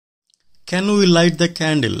Can we light the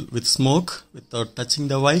candle with smoke without touching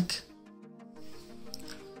the wick?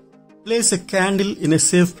 Place a candle in a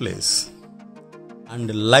safe place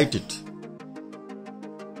and light it.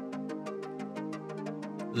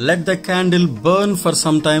 Let the candle burn for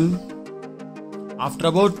some time. After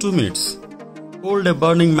about 2 minutes, hold a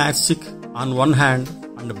burning matchstick on one hand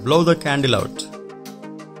and blow the candle out.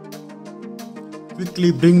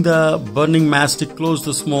 Quickly bring the burning matchstick close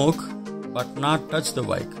to smoke but not touch the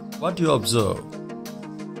wick. What you observe?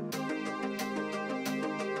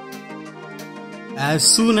 As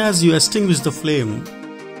soon as you extinguish the flame,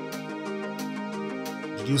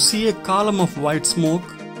 did you see a column of white smoke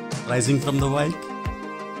rising from the wick?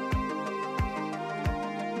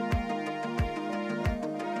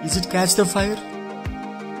 Is it catch the fire?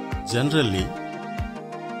 Generally,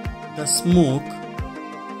 the smoke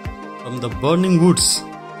from the burning woods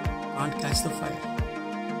can't catch the fire.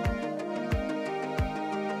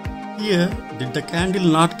 Here, did the candle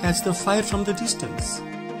not catch the fire from the distance?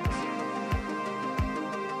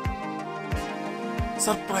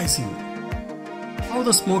 Surprising! How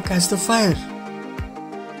the smoke catch the fire?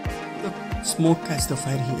 The smoke catch the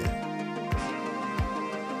fire here.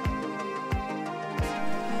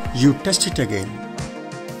 You test it again.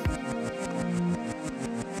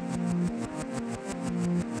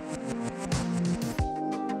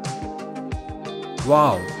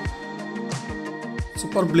 Wow!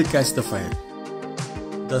 Superbly catch the fire.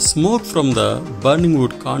 The smoke from the burning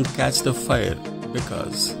wood can't catch the fire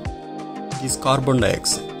because it is carbon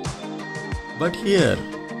dioxide. But here,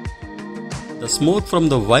 the smoke from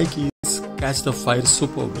the wick is catch the fire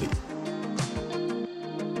superbly.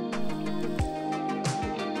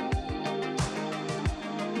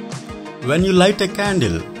 When you light a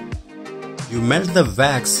candle, you melt the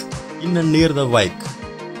wax in and near the wick.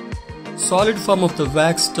 Solid form of the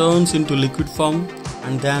wax turns into liquid form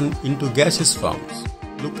and then into gaseous forms.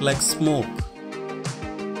 Look like smoke.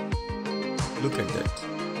 Look at that.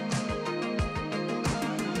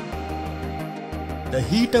 The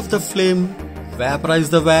heat of the flame vaporizes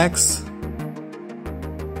the wax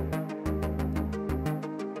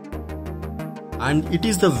and it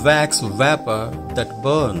is the wax vapor that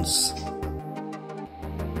burns.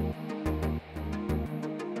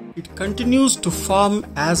 It continues to form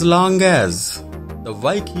as long as the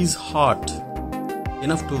wick is hot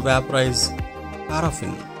enough to vaporize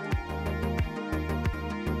paraffin.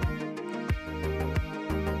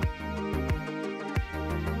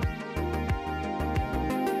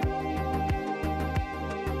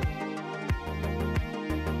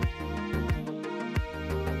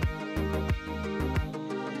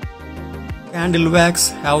 Candle wax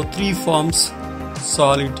have 3 forms: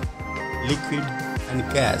 solid, liquid and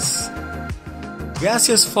gas.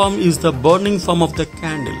 Gaseous form is the burning form of the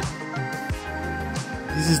candle.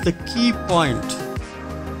 This is the key point.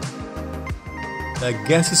 The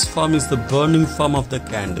gaseous form is the burning form of the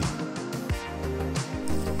candle.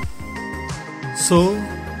 So,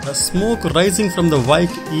 the smoke rising from the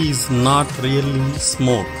wick is not really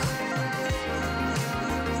smoke.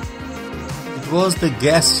 It was the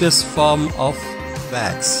gaseous form of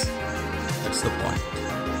wax. That's the point.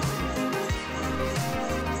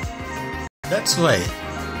 That's why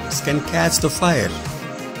this can catch the fire.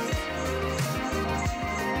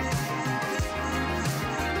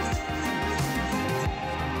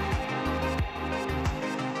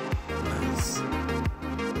 Nice.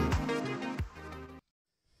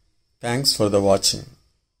 Thanks for the watching.